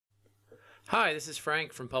Hi, this is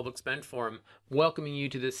Frank from Public Spend Forum, welcoming you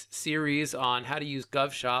to this series on how to use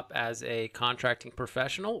GovShop as a contracting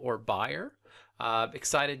professional or buyer.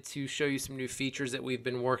 Excited to show you some new features that we've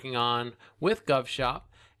been working on with GovShop.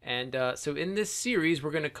 And so in this series,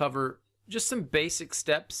 we're going to cover just some basic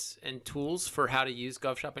steps and tools for how to use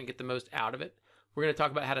GovShop and get the most out of it. We're going to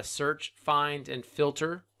talk about how to search, find, and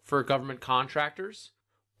filter for government contractors.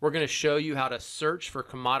 We're going to show you how to search for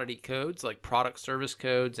commodity codes like product service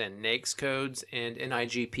codes and Naics codes and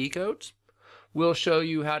NIGP codes. We'll show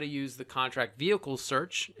you how to use the contract vehicles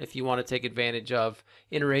search if you want to take advantage of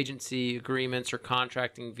interagency agreements or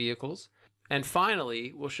contracting vehicles. And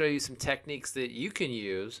finally, we'll show you some techniques that you can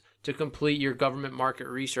use to complete your government market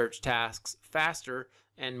research tasks faster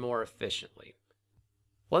and more efficiently.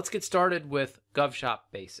 Let's get started with GovShop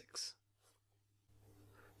Basics.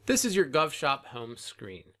 This is your GovShop home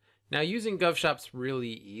screen. Now, using GovShop's really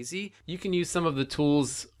easy. You can use some of the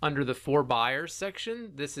tools under the For Buyers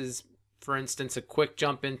section. This is, for instance, a quick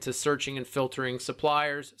jump into searching and filtering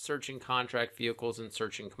suppliers, searching contract vehicles, and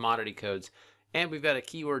searching commodity codes. And we've got a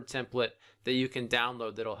keyword template that you can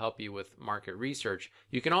download that'll help you with market research.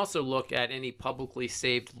 You can also look at any publicly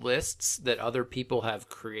saved lists that other people have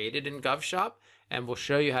created in GovShop, and we'll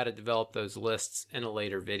show you how to develop those lists in a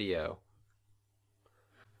later video.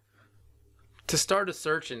 To start a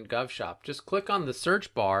search in GovShop, just click on the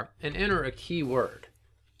search bar and enter a keyword.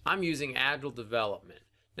 I'm using Agile Development.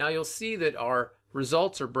 Now you'll see that our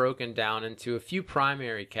results are broken down into a few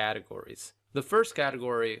primary categories. The first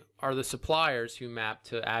category are the suppliers who map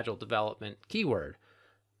to Agile Development keyword.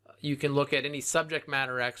 You can look at any subject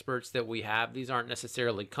matter experts that we have. These aren't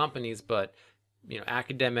necessarily companies, but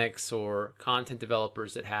academics or content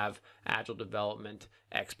developers that have Agile Development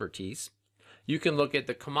expertise. You can look at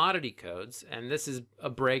the commodity codes, and this is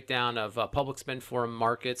a breakdown of Public Spend Forum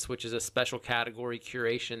markets, which is a special category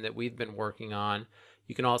curation that we've been working on.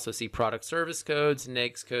 You can also see product service codes,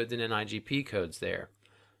 Naics codes, and NIGP codes there.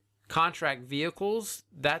 Contract vehicles,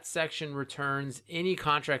 that section returns any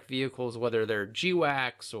contract vehicles, whether they're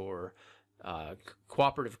GWACs or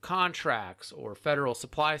cooperative contracts or federal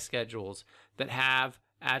supply schedules that have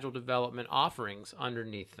Agile Development offerings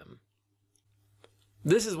underneath them.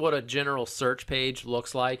 This is what a general search page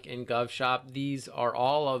looks like in GovShop. These are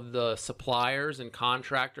all of the suppliers and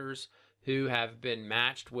contractors who have been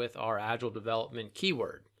matched with our Agile Development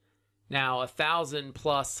keyword. Now,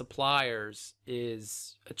 1,000+ suppliers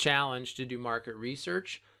is a challenge to do market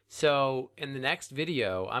research. So in the next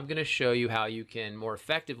video, I'm going to show you how you can more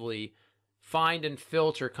effectively find and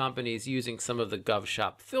filter companies using some of the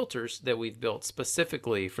GovShop filters that we've built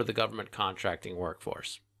specifically for the government contracting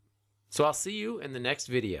workforce. So I'll see you in the next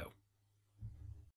video.